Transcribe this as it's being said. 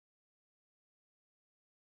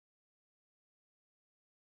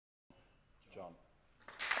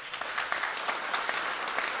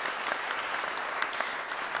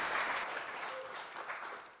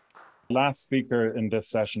Last speaker in this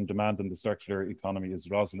session, Demand in the Circular Economy, is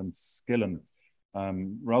Rosalind Skillen.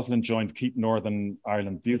 Rosalind joined Keep Northern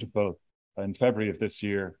Ireland Beautiful in February of this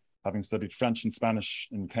year, having studied French and Spanish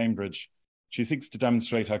in Cambridge. She seeks to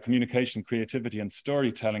demonstrate how communication, creativity, and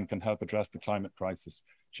storytelling can help address the climate crisis.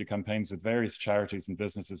 She campaigns with various charities and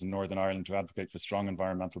businesses in Northern Ireland to advocate for strong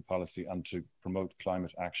environmental policy and to promote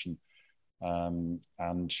climate action.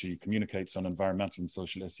 And she communicates on environmental and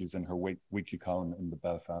social issues in her weekly column in the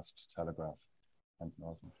Belfast Telegraph. Thank you,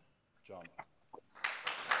 Rosalind. John.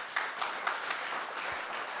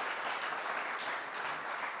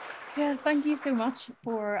 Yeah, thank you so much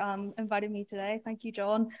for inviting me today. Thank you,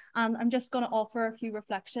 John. And I'm just going to offer a few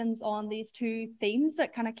reflections on these two themes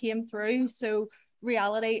that kind of came through. So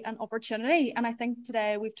reality and opportunity. And I think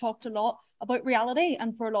today we've talked a lot about reality,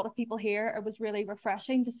 and for a lot of people here it was really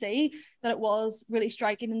refreshing to see that it was really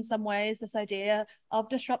striking in some ways, this idea of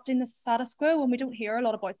disrupting the status quo, and we don't hear a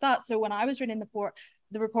lot about that. So when I was reading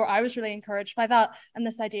the report, I was really encouraged by that, and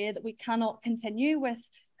this idea that we cannot continue with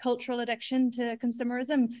cultural addiction to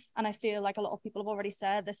consumerism. And I feel like a lot of people have already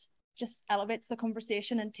said this just elevates the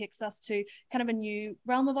conversation and takes us to kind of a new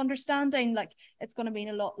realm of understanding. Like, it's going to mean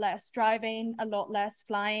a lot less driving, a lot less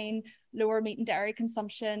flying, lower meat and dairy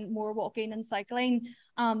consumption, more walking and cycling.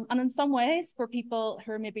 And in some ways, for people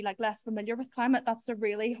who are maybe like less familiar with climate, that's a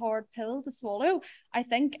really hard pill to swallow, I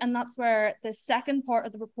think. And that's where the second part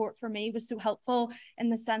of the report for me was so helpful, in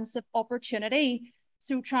the sense of opportunity.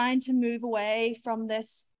 So trying to move away from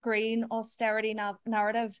this green austerity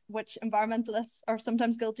narrative, which environmentalists are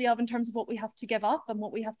sometimes guilty of, in terms of what we have to give up and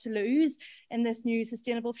what we have to lose in this new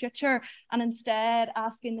sustainable future, and instead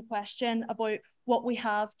asking the question about what we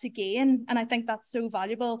have to gain. And I think that's so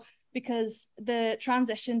valuable, because the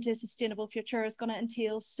transition to a sustainable future is going to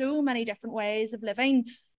entail so many different ways of living.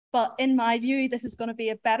 But in my view, this is going to be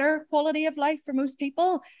a better quality of life for most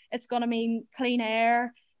people. It's going to mean clean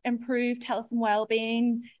air, improved health and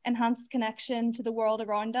well-being, enhanced connection to the world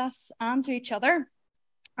around us and to each other,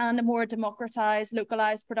 and a more democratized,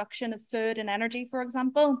 localized production of food and energy, for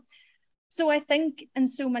example. So I think in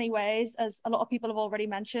so many ways, as a lot of people have already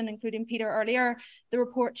mentioned, including Peter earlier, the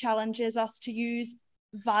report challenges us to use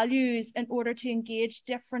values in order to engage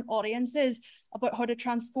different audiences about how to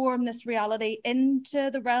transform this reality into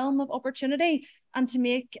the realm of opportunity, and to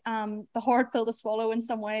make the hard pill to swallow in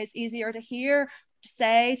some ways easier to hear, to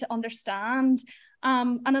say, to understand.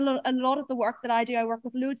 And a lot of the work that I do, I work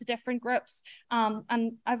with loads of different groups,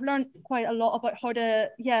 and I've learned quite a lot about how to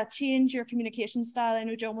change your communication style. I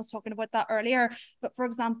know John was talking about that earlier, but for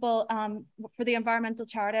example, for the environmental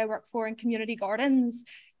charity I work for in community gardens,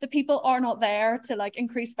 the people are not there to like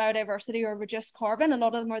increase biodiversity or reduce carbon. A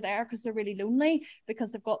lot of them are there because they're really lonely,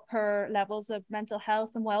 because they've got poor levels of mental health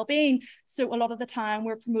and well-being. So a lot of the time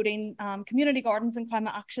we're promoting community gardens and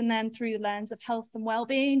climate action then through the lens of health and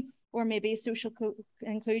well-being, or maybe social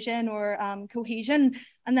inclusion or cohesion.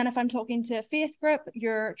 And then if I'm talking to a faith group,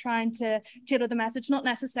 you're trying to tailor the message, not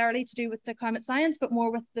necessarily to do with the climate science, but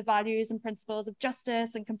more with the values and principles of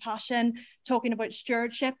justice and compassion, talking about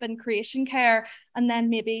stewardship and creation care. And then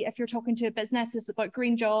maybe if you're talking to a business, it's about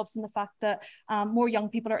green jobs and the fact that more young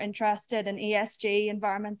people are interested in ESG,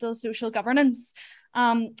 environmental, social governance.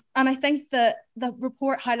 And I think that the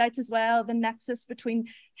report highlights as well the nexus between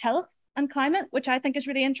health and climate, which I think is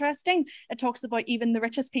really interesting. It talks about even the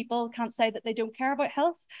richest people can't say that they don't care about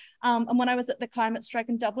health. And when I was at the climate strike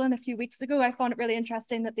in Dublin a few weeks ago, I found it really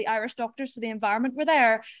interesting that the Irish Doctors for the Environment were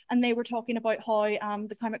there, and they were talking about how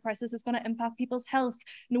the climate crisis is going to impact people's health.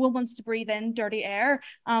 No one wants to breathe in dirty air.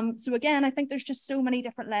 So again, I think there's just so many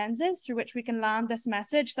different lenses through which we can land this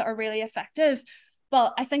message that are really effective.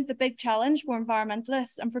 But I think the big challenge for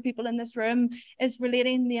environmentalists and for people in this room is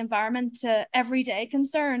relating the environment to everyday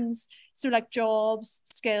concerns. So like jobs,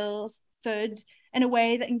 skills, food, in a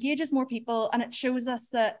way that engages more people. And it shows us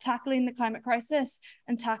that tackling the climate crisis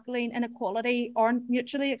and tackling inequality aren't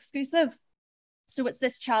mutually exclusive. So it's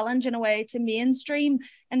this challenge in a way to mainstream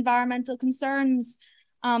environmental concerns.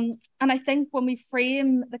 And I think when we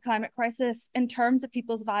frame the climate crisis in terms of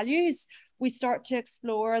people's values, we start to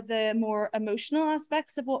explore the more emotional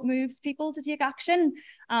aspects of what moves people to take action.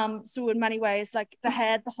 So in many ways, like the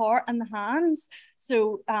head, the heart, and the hands.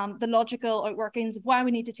 So the logical outworkings of why we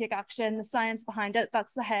need to take action, the science behind it,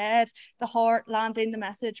 that's the head, the heart, landing the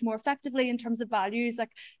message more effectively in terms of values,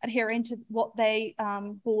 like adhering to what they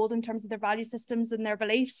hold in terms of their value systems and their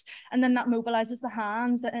beliefs. And then that mobilizes the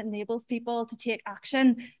hands, that enables people to take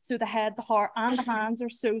action. So the head, the heart, and the hands are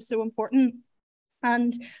so, so important.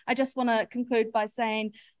 And I just want to conclude by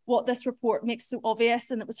saying what this report makes so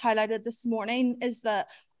obvious, and it was highlighted this morning, is that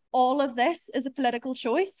all of this is a political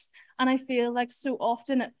choice. And I feel like so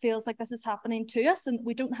often it feels like this is happening to us and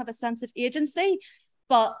we don't have a sense of agency.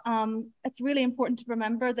 But it's really important to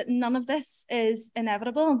remember that none of this is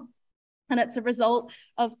inevitable. And it's a result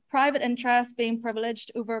of private interest being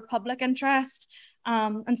privileged over public interest,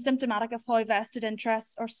 and symptomatic of how vested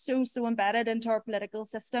interests are so embedded into our political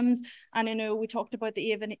systems. And I know we talked about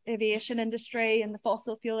the aviation industry and the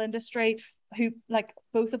fossil fuel industry, who, like,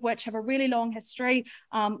 both of which have a really long history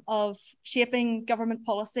of shaping government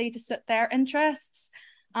policy to suit their interests.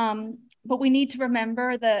 But we need to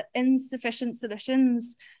remember that insufficient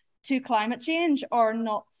solutions to climate change are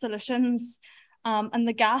not solutions. And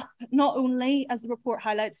the gap, not only, as the report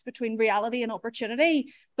highlights, between reality and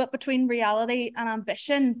opportunity, but between reality and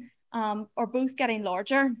ambition, are both getting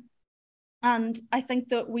larger. And I think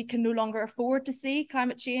that we can no longer afford to see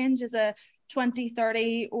climate change as a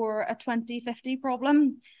 2030 or a 2050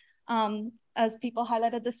 problem. As people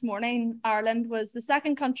highlighted this morning, Ireland was the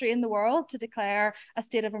second country in the world to declare a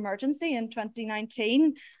state of emergency in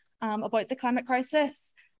 2019 about the climate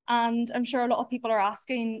crisis. And I'm sure a lot of people are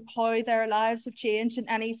asking how their lives have changed in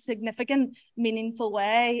any significant, meaningful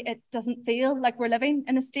way. It doesn't feel like we're living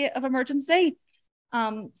in a state of emergency.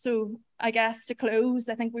 So I guess to close,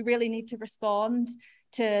 I think we really need to respond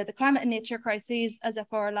to the climate and nature crises as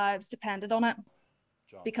if our lives depended on it,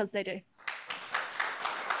 because they do.